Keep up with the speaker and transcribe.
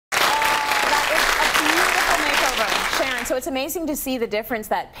Sharon, so it's amazing to see the difference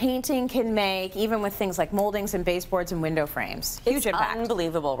that painting can make, even with things like moldings and baseboards and window frames. Huge impact.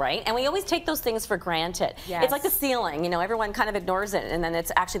 Unbelievable, right? And we always take those things for granted. Yes. It's like the ceiling, you know, everyone kind of ignores it, and then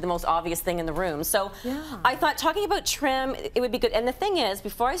it's actually the most obvious thing in the room. So I thought talking about trim, it would be good. And the thing is,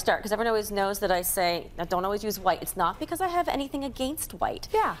 before I start, because everyone always knows that I say, I don't always use white. It's not because I have anything against white.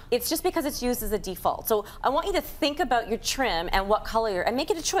 Yeah. It's just because it's used as a default. So I want you to think about your trim and what color, and make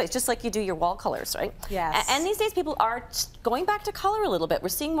it a choice, just like you do your wall colors, right? Yes. And these days people are going back to color a little bit. We're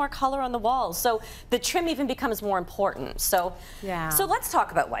seeing more color on the walls. So the trim even becomes more important. So, so let's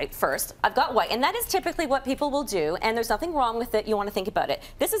talk about white first. I've got white, and that is typically what people will do, and there's nothing wrong with it. You want to think about it.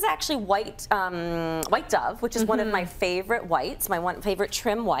 This is actually white, white dove, which is one of my favorite whites, my favorite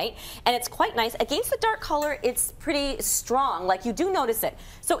trim white, and it's quite nice. Against the dark color, it's pretty strong, like you do notice it.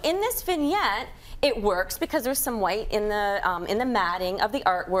 So in this vignette, it works because there's some white in the matting of the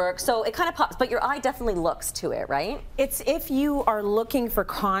artwork, so it kind of pops, but your eye definitely looks to it, right? It's if you are looking for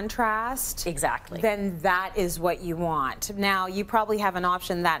contrast, exactly, then that is what you want. Now, you probably have an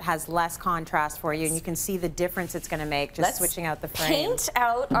option that has less contrast for you, and you can see the difference it's going to make just switching out the frame. Paint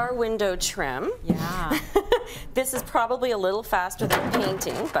out our window trim. Yeah. This is probably a little faster than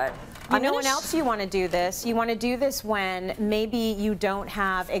painting, but you know when else you want to do this? You want to do this when maybe you don't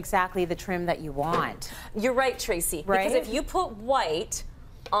have exactly the trim that you want. You're right, Tracy. Right? Because if you put white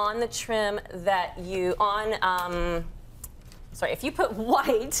on the trim that you, if you put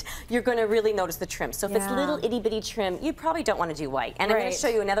white, you're going to really notice the trim. So if it's little itty bitty trim, you probably don't want to do white. And I'm going to show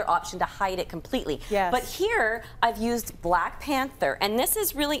you another option to hide it completely. Yes. But here I've used Black Panther, and this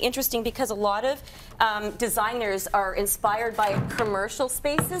is really interesting because a lot of designers are inspired by commercial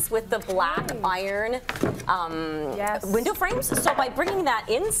spaces with the black iron window frames. So by bringing that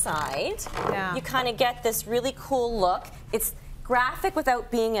inside, you kind of get this really cool look. It's graphic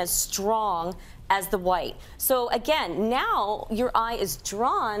without being as strong as the white. So again, now your eye is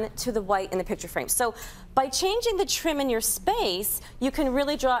drawn to the white in the picture frame. So by changing the trim in your space, you can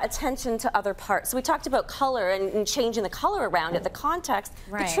really draw attention to other parts. So we talked about color and changing the color around it, the context.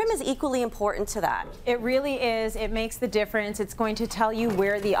 The trim is equally important to that. It really is. It makes the difference. It's going to tell you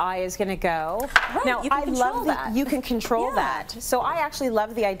where the eye is going to go. Right. Now, You can control that. You can control that. So I actually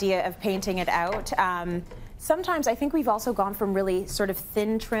love the idea of painting it out. Sometimes I think we've also gone from really sort of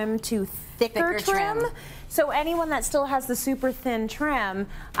thin trim to thicker trim. So anyone that still has the super thin trim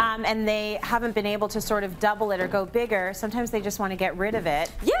and they haven't been able to sort of double it or go bigger, sometimes they just want to get rid of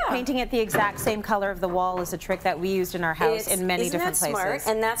it. Painting it the exact same color of the wall is a trick that we used in our house in many different places. Smart?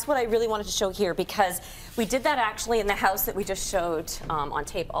 And that's what I really wanted to show here, because we did that actually in the house that we just showed on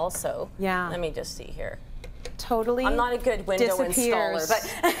tape also. Let me just see here. Totally. I'm not a good window installer,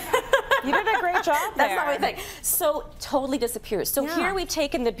 but you did a great job there. That's not my thing. So totally disappears. So here we've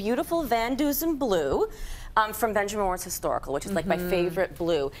taken the beautiful Van Dusen blue from Benjamin Moore's Historical, which is like my favorite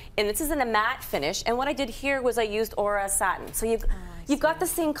blue. And this is in a matte finish. And what I did here was I used Aura satin. So you've got the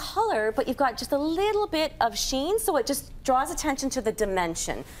same color, but you've got just a little bit of sheen, so it just draws attention to the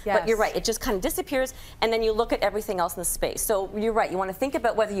dimension. But you're right, it just kind of disappears, and then you look at everything else in the space. So you're right, you want to think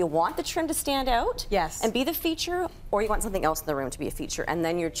about whether you want the trim to stand out and be the feature, or you want something else in the room to be a feature, and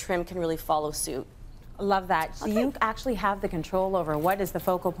then your trim can really follow suit. Love that. So you actually have the control over what is the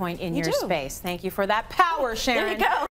focal point in your space. Thank you for that power, Sharon. There you go.